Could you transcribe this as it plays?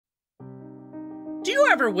Do you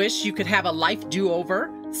ever wish you could have a life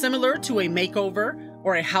do-over, similar to a makeover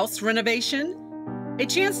or a house renovation? A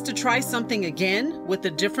chance to try something again with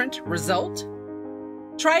a different result?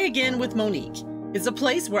 Try Again with Monique is a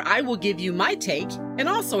place where I will give you my take and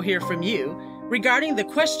also hear from you regarding the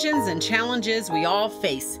questions and challenges we all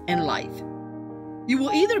face in life. You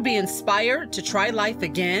will either be inspired to try life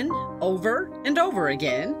again, over and over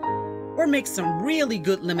again, or make some really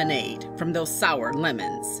good lemonade from those sour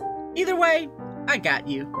lemons. Either way, I got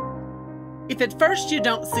you. If at first you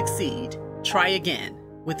don't succeed, try again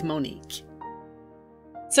with Monique.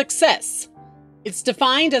 Success. It's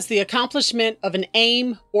defined as the accomplishment of an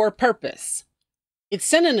aim or purpose. Its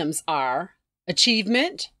synonyms are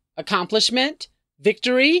achievement, accomplishment,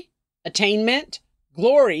 victory, attainment,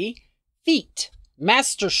 glory, feat,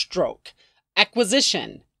 masterstroke,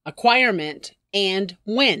 acquisition, acquirement, and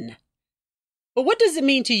win. But what does it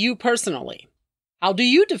mean to you personally? How do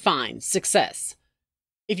you define success?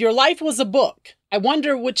 If your life was a book, I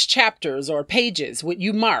wonder which chapters or pages would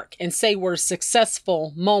you mark and say were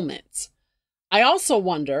successful moments. I also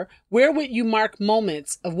wonder, where would you mark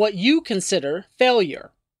moments of what you consider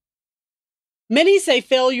failure? Many say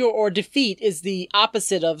failure or defeat is the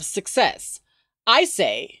opposite of success. I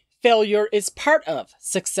say failure is part of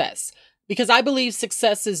success because I believe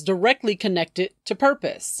success is directly connected to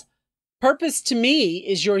purpose. Purpose to me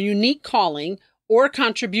is your unique calling or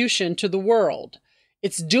contribution to the world.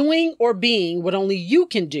 It's doing or being what only you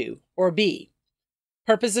can do or be.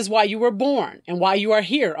 Purpose is why you were born and why you are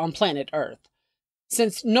here on planet Earth.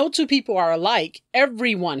 Since no two people are alike,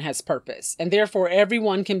 everyone has purpose, and therefore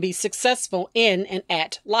everyone can be successful in and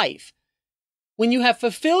at life. When you have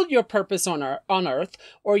fulfilled your purpose on Earth,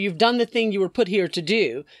 or you've done the thing you were put here to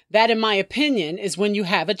do, that, in my opinion, is when you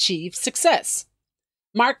have achieved success.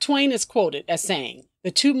 Mark Twain is quoted as saying,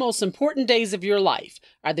 "The two most important days of your life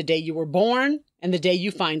are the day you were born and the day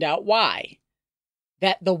you find out why."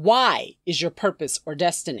 That the why is your purpose or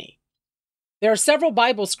destiny. There are several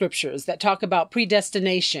Bible scriptures that talk about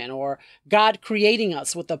predestination or God creating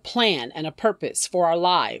us with a plan and a purpose for our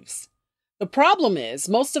lives. The problem is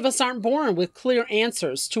most of us aren't born with clear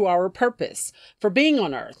answers to our purpose for being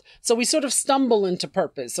on earth, so we sort of stumble into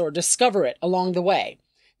purpose or discover it along the way.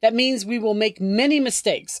 That means we will make many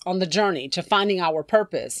mistakes on the journey to finding our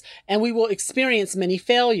purpose, and we will experience many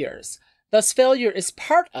failures. Thus, failure is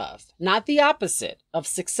part of, not the opposite, of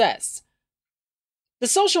success. The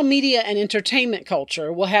social media and entertainment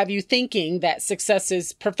culture will have you thinking that success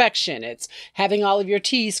is perfection. It's having all of your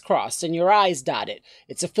T's crossed and your I's dotted.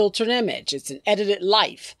 It's a filtered image. It's an edited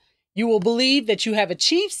life. You will believe that you have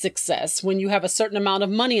achieved success when you have a certain amount of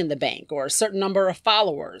money in the bank or a certain number of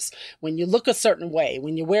followers, when you look a certain way,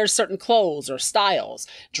 when you wear certain clothes or styles,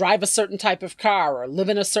 drive a certain type of car or live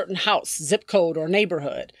in a certain house, zip code, or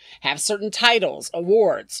neighborhood, have certain titles,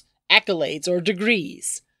 awards, accolades, or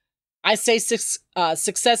degrees. I say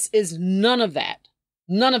success is none of that,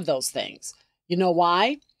 none of those things. You know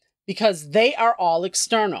why? Because they are all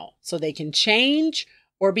external, so they can change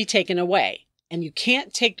or be taken away. And you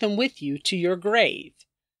can't take them with you to your grave.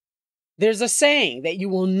 There's a saying that you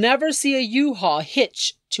will never see a U-Haul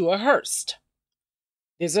hitch to a hearse.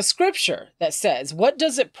 There's a scripture that says, "What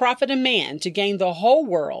does it profit a man to gain the whole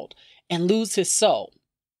world and lose his soul?"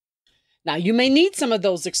 Now, you may need some of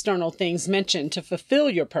those external things mentioned to fulfill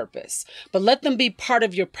your purpose, but let them be part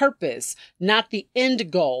of your purpose, not the end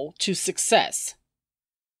goal to success.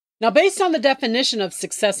 Now, based on the definition of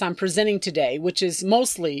success I'm presenting today, which is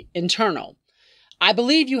mostly internal, I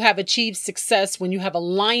believe you have achieved success when you have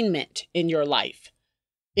alignment in your life.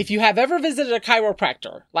 If you have ever visited a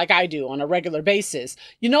chiropractor, like I do on a regular basis,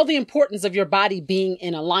 you know the importance of your body being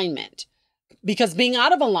in alignment. Because being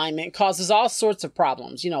out of alignment causes all sorts of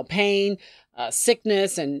problems, pain,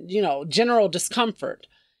 sickness, and, general discomfort.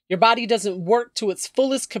 Your body doesn't work to its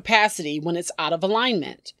fullest capacity when it's out of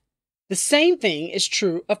alignment. The same thing is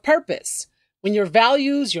true of purpose. When your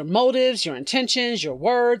values, your motives, your intentions, your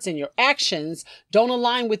words, and your actions don't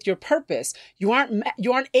align with your purpose, you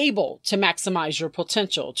aren't able to maximize your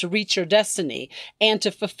potential, to reach your destiny, and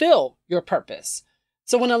to fulfill your purpose.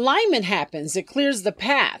 So when alignment happens, it clears the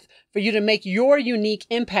path for you to make your unique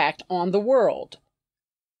impact on the world.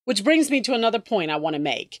 Which brings me to another point I want to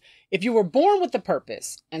make. If you were born with a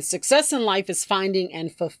purpose, and success in life is finding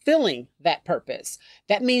and fulfilling that purpose,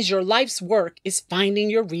 that means your life's work is finding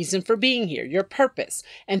your reason for being here, your purpose,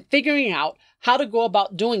 and figuring out how to go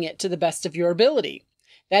about doing it to the best of your ability.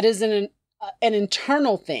 That is an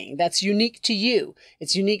internal thing that's unique to you.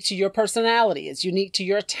 It's unique to your personality. It's unique to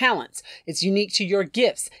your talents. It's unique to your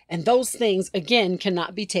gifts. And those things, again,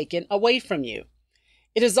 cannot be taken away from you.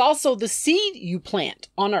 It is also the seed you plant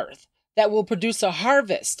on earth, that will produce a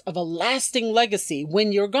harvest of a lasting legacy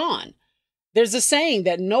when you're gone. There's a saying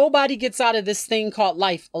that nobody gets out of this thing called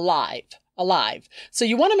life alive. So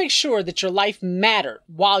you want to make sure that your life mattered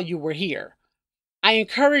while you were here. I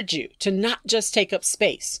encourage you to not just take up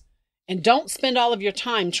space, and don't spend all of your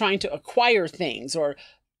time trying to acquire things or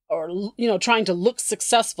trying to look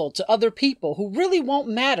successful to other people who really won't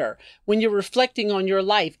matter when you're reflecting on your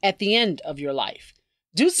life at the end of your life.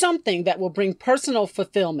 Do something that will bring personal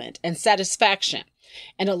fulfillment and satisfaction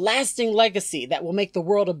and a lasting legacy that will make the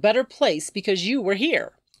world a better place because you were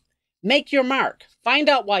here. Make your mark. Find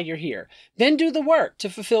out why you're here. Then do the work to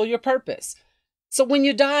fulfill your purpose. So when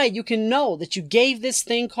you die, you can know that you gave this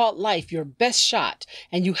thing called life your best shot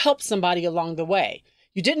and you helped somebody along the way.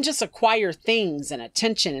 You didn't just acquire things and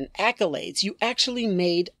attention and accolades. You actually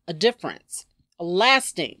made a difference, a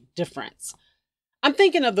lasting difference. I'm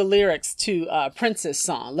thinking of the lyrics to Prince's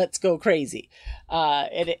song, Let's Go Crazy.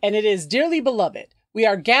 And it is, "Dearly beloved, we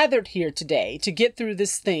are gathered here today to get through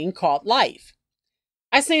this thing called life."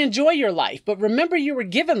 I say enjoy your life, but remember you were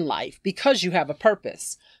given life because you have a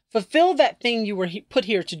purpose. Fulfill that thing you were put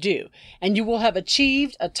here to do, and you will have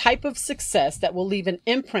achieved a type of success that will leave an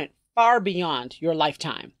imprint far beyond your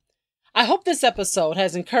lifetime. I hope this episode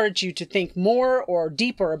has encouraged you to think more or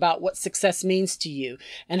deeper about what success means to you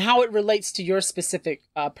and how it relates to your specific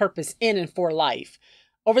purpose in and for life.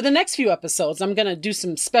 Over the next few episodes, I'm going to do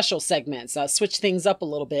some special segments, switch things up a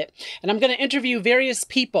little bit, and I'm going to interview various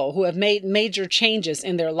people who have made major changes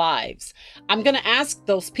in their lives. I'm going to ask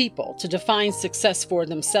those people to define success for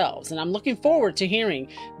themselves, and I'm looking forward to hearing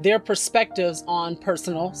their perspectives on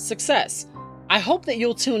personal success. I hope that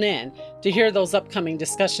you'll tune in to hear those upcoming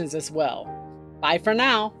discussions as well. Bye for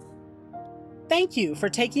now. Thank you for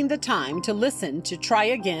taking the time to listen to Try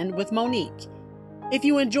Again with Monique. If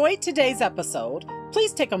you enjoyed today's episode,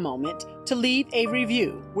 please take a moment to leave a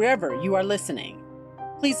review wherever you are listening.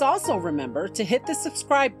 Please also remember to hit the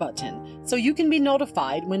subscribe button so you can be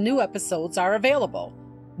notified when new episodes are available.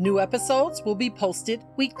 New episodes will be posted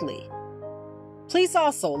weekly. Please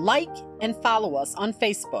also like and follow us on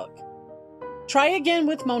Facebook. Try Again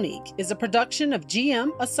with Monique is a production of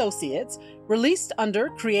GM Associates, released under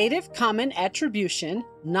Creative Commons Attribution,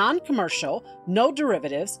 Non-Commercial, No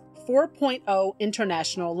Derivatives, 4.0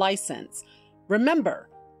 International License. Remember,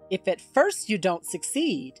 if at first you don't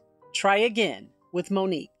succeed, try again with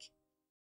Monique.